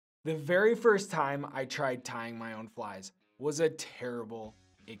The very first time I tried tying my own flies was a terrible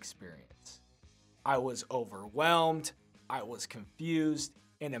experience. I was overwhelmed, I was confused,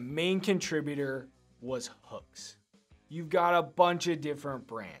 and a main contributor was hooks. You've got a bunch of different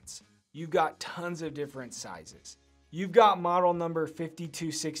brands. You've got tons of different sizes. You've got model number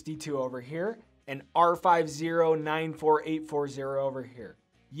 5262 over here and R5094840 over here.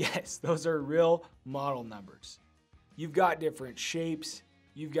 Yes, those are real model numbers. You've got different shapes.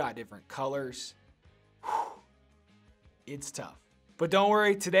 You've got different colors. Whew. It's tough. But don't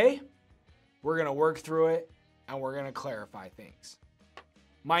worry, today we're gonna work through it and we're gonna clarify things.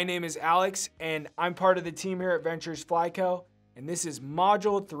 My name is Alex and I'm part of the team here at Ventures Fly Co. And this is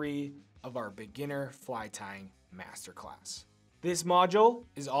module 3 of our beginner fly tying masterclass. This module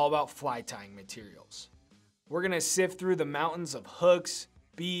is all about fly tying materials. We're gonna sift through the mountains of hooks,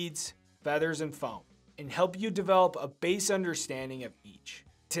 beads, feathers, and foam and help you develop a base understanding of each.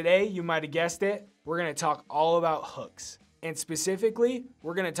 Today, you might have guessed it, we're gonna talk all about hooks. And specifically,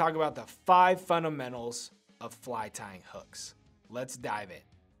 we're gonna talk about the 5 fundamentals of fly tying hooks. Let's dive in.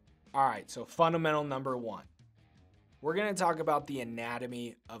 All right, so fundamental number 1. We're gonna talk about the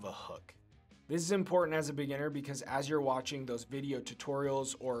anatomy of a hook. This is important as a beginner because as you're watching those video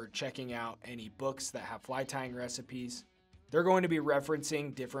tutorials or checking out any books that have fly tying recipes, they're going to be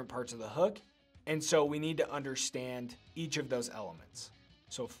referencing different parts of the hook. And so we need to understand each of those elements.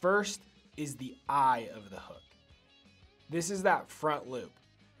 So first is the eye of the hook. This is that front loop.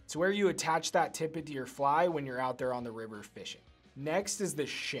 It's where you attach that tippet to your fly when you're out there on the river fishing. Next is the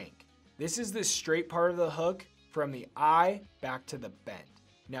shank. This is the straight part of the hook from the eye back to the bend.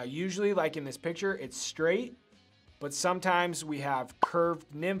 Now usually, like in this picture, it's straight, but sometimes we have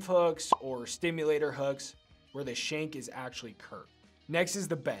curved nymph hooks or stimulator hooks where the shank is actually curved. Next is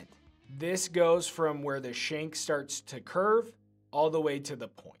the bend. This goes from where the shank starts to curve all the way to the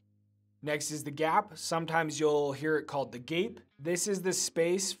point. Next is the gap. Sometimes you'll hear it called the gape. This is the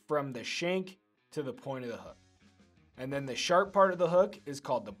space from the shank to the point of the hook. And then the sharp part of the hook is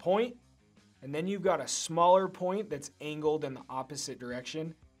called the point. And then you've got a smaller point that's angled in the opposite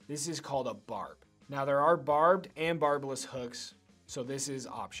direction. This is called a barb. Now there are barbed and barbless hooks, so this is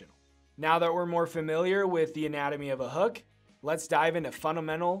optional. Now that we're more familiar with the anatomy of a hook, let's dive into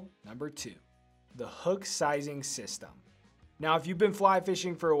fundamental number 2, the hook sizing system. Now, if you've been fly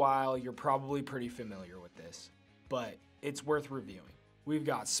fishing for a while, you're probably pretty familiar with this, but it's worth reviewing. We've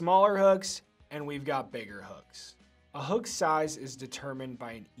got smaller hooks and we've got bigger hooks. A hook size is determined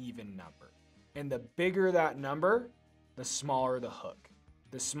by an even number, and the bigger that number, the smaller the hook.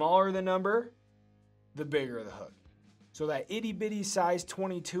 The smaller the number, the bigger the hook. So that itty bitty size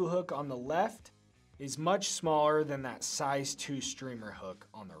 22 hook on the left is much smaller than that size 2 streamer hook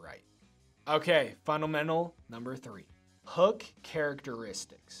on the right. Okay, fundamental number 3, hook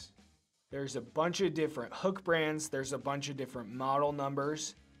characteristics. There's a bunch of different hook brands, there's a bunch of different model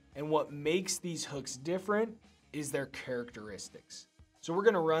numbers, and what makes these hooks different is their characteristics. So we're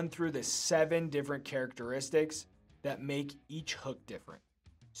gonna run through the 7 different characteristics that make each hook different.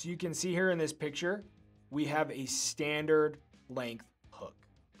 So you can see here in this picture, we have a standard length hook,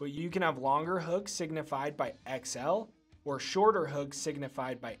 but you can have longer hooks signified by XL or shorter hooks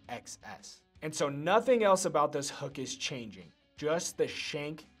signified by XS. And so nothing else about this hook is changing, just the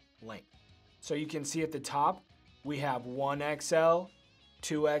shank length. So you can see at the top, we have 1XL,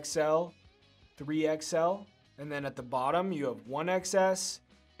 2XL, 3XL, and then at the bottom, you have 1XS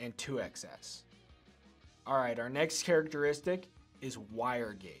and 2XS. All right, our next characteristic is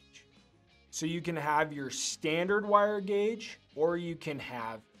wire gauge. So you can have your standard wire gauge, or you can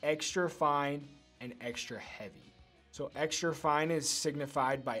have extra fine and extra heavy. So extra fine is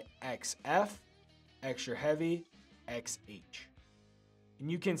signified by XF, extra heavy, XH. And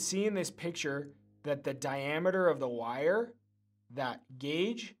you can see in this picture that the diameter of the wire, that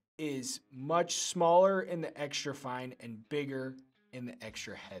gauge, is much smaller in the extra fine and bigger in the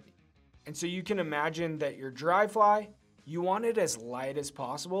extra heavy. And so you can imagine that your dry fly, you want it as light as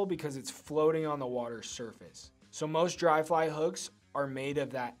possible because it's floating on the water's surface. So most dry fly hooks are made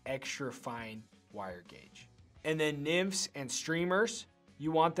of that extra fine wire gauge. And then nymphs and streamers,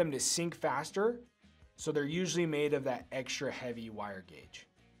 you want them to sink faster, so they're usually made of that extra heavy wire gauge.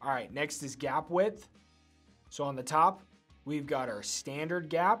 All right, next is gap width. So on the top, we've got our standard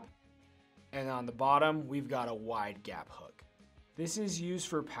gap, and on the bottom, we've got a wide gap hook. This is used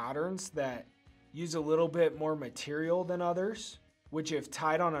for patterns that use a little bit more material than others, which if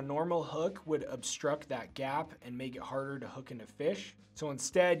tied on a normal hook would obstruct that gap and make it harder to hook into fish. So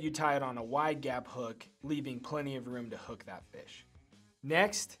instead, you tie it on a wide gap hook, leaving plenty of room to hook that fish.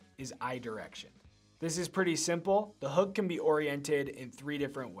 Next is eye direction. This is pretty simple. The hook can be oriented in 3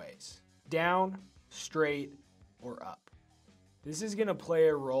 different ways: down, straight, or up. This is going to play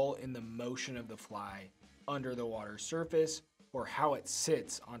a role in the motion of the fly under the water surface, or how it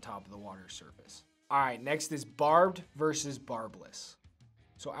sits on top of the water surface. All right, next is barbed versus barbless.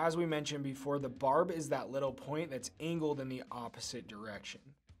 So as we mentioned before, the barb is that little point that's angled in the opposite direction,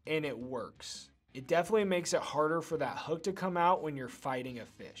 and it works. It definitely makes it harder for that hook to come out when you're fighting a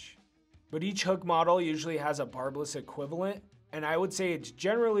fish. But each hook model usually has a barbless equivalent, and I would say it's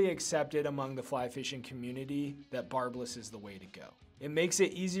generally accepted among the fly fishing community that barbless is the way to go. It makes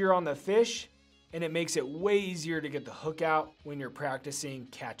it easier on the fish, and it makes it way easier to get the hook out when you're practicing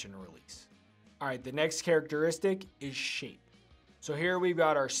catch and release. All right, the next characteristic is shape. So here we've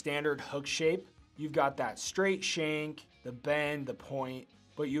got our standard hook shape. You've got that straight shank, the bend, the point,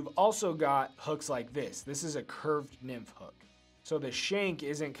 but you've also got hooks like this. This is a curved nymph hook. So the shank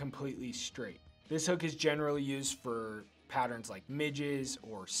isn't completely straight. This hook is generally used for patterns like midges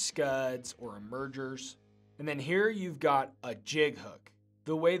or scuds or emergers. And then here you've got a jig hook.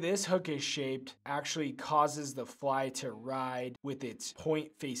 The way this hook is shaped actually causes the fly to ride with its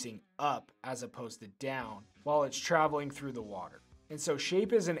point facing up as opposed to down while it's traveling through the water. And so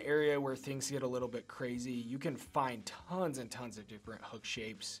shape is an area where things get a little bit crazy. You can find tons and tons of different hook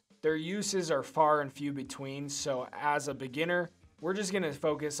shapes. Their uses are far and few between, so as a beginner, we're just gonna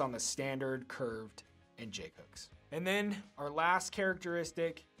focus on the standard, curved, and jig hooks. And then our last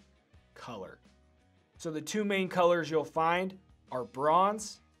characteristic, color. So the 2 main colors you'll find are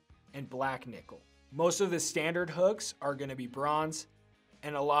bronze and black nickel. Most of the standard hooks are gonna be bronze,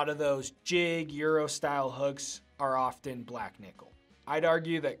 and a lot of those jig, Euro style hooks are often black nickel. I'd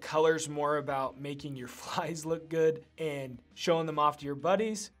argue that color's more about making your flies look good and showing them off to your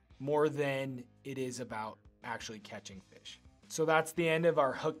buddies more than it is about actually catching fish. So that's the end of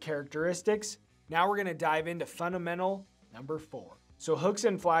our hook characteristics. Now we're gonna dive into fundamental number 4. So hooks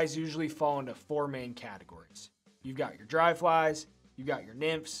and flies usually fall into 4 main categories. You've got your dry flies, you've got your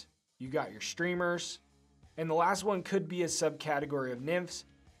nymphs, you've got your streamers, and the last one could be a subcategory of nymphs,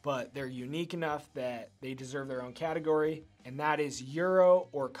 but they're unique enough that they deserve their own category, and that is Euro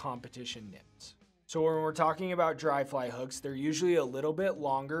or competition nymphs. So when we're talking about dry fly hooks, they're usually a little bit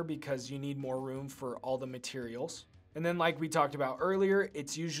longer because you need more room for all the materials. And then like we talked about earlier,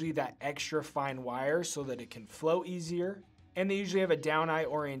 it's usually that extra fine wire so that it can flow easier. And they usually have a down eye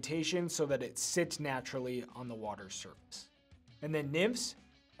orientation so that it sits naturally on the water surface. And then nymphs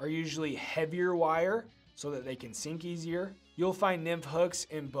are usually heavier wire so that they can sink easier. You'll find nymph hooks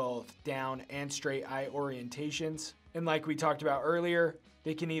in both down and straight eye orientations. And like we talked about earlier,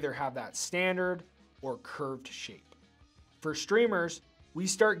 they can either have that standard or curved shape. For streamers, we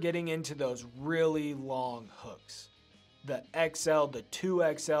start getting into those really long hooks. The XL, the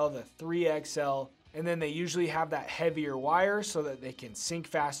 2XL, the 3XL, and then they usually have that heavier wire so that they can sink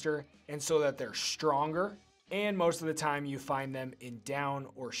faster and so that they're stronger. And most of the time you find them in down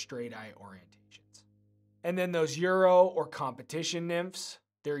or straight eye orientations. And then those Euro or competition nymphs,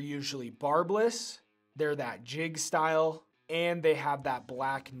 they're usually barbless, they're that jig style, and they have that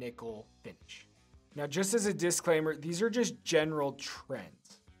black nickel finish. Now, just as a disclaimer, these are just general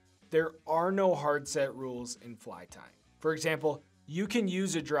trends. There are no hard set rules in fly tying. For example, you can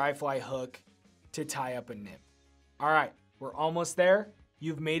use a dry fly hook to tie up a nymph. All right, we're almost there.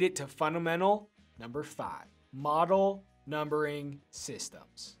 You've made it to fundamental number 5, model numbering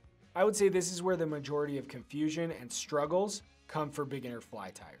systems. I would say this is where the majority of confusion and struggles come for beginner fly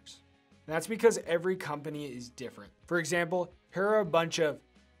tiers. And that's because every company is different. For example, here are a bunch of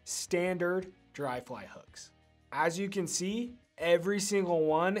standard dry fly hooks. As you can see, every single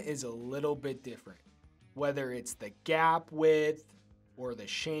one is a little bit different, whether it's the gap width or the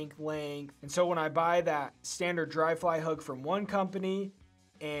shank length. And so when I buy that standard dry fly hook from one company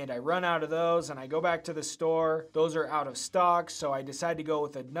and I run out of those and I go back to the store, those are out of stock, so I decide to go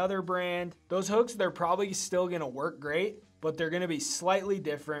with another brand. Those hooks, they're probably still gonna work great, but they're gonna be slightly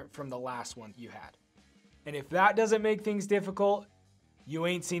different from the last one you had. And if that doesn't make things difficult, you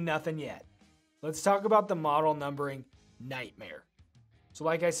ain't seen nothing yet. Let's talk about the model numbering nightmare. So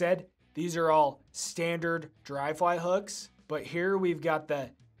like I said, these are all standard dry fly hooks, but here we've got the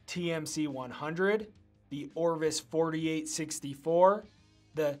TMC 100, the Orvis 4864,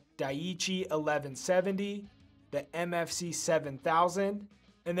 the Daiichi 1170, the MFC 7000,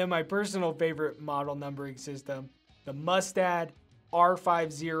 and then my personal favorite model numbering system, the Mustad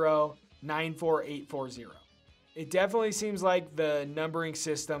R50 94840. It definitely seems like the numbering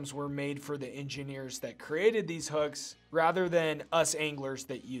systems were made for the engineers that created these hooks rather than us anglers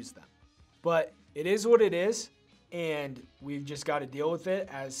that use them. But it is what it is, and we've just got to deal with it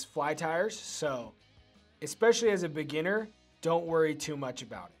as fly tiers. So Especially as a beginner, don't worry too much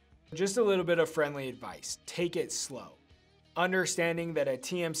about it. Just a little bit of friendly advice. Take it slow. Understanding that a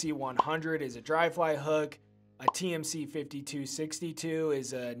TMC 100 is a dry fly hook, a TMC 5262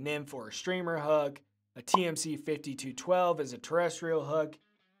 is a nymph or a streamer hook, a TMC 5212 is a terrestrial hook.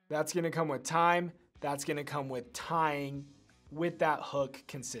 That's going to come with time. That's going to come with tying with that hook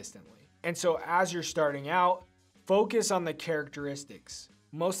consistently. And so as you're starting out, focus on the characteristics.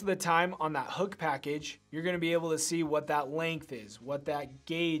 Most of the time on that hook package, you're going to be able to see what that length is, what that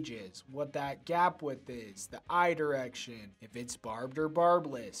gauge is, what that gap width is, the eye direction, if it's barbed or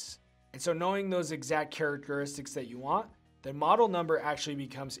barbless. And so knowing those exact characteristics that you want, the model number actually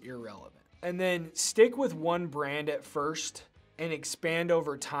becomes irrelevant. And then stick with one brand at first and expand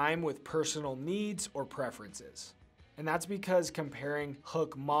over time with personal needs or preferences. And that's because comparing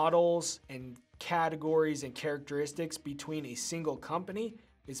hook models and categories and characteristics between a single company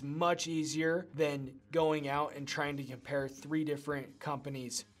is much easier than going out and trying to compare 3 different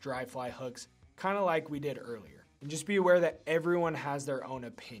companies' dry fly hooks, kind of like we did earlier. And just be aware that everyone has their own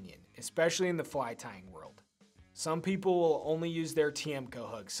opinion, especially in the fly tying world. Some people will only use their Tiemco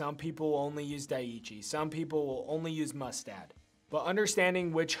hook. Some people will only use Daiichi. Some people will only use Mustad. But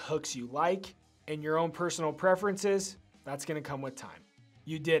understanding which hooks you like and your own personal preferences, that's going to come with time.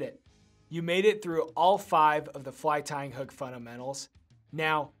 You did it. You made it through all 5 of the fly tying hook fundamentals.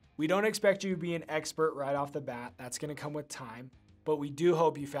 Now, we don't expect you to be an expert right off the bat. That's going to come with time, but we do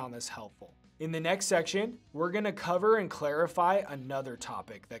hope you found this helpful. In the next section, we're going to cover and clarify another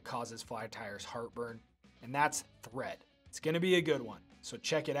topic that causes fly tyers heartburn, and that's thread. It's going to be a good one, so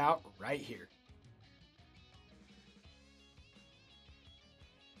check it out right here.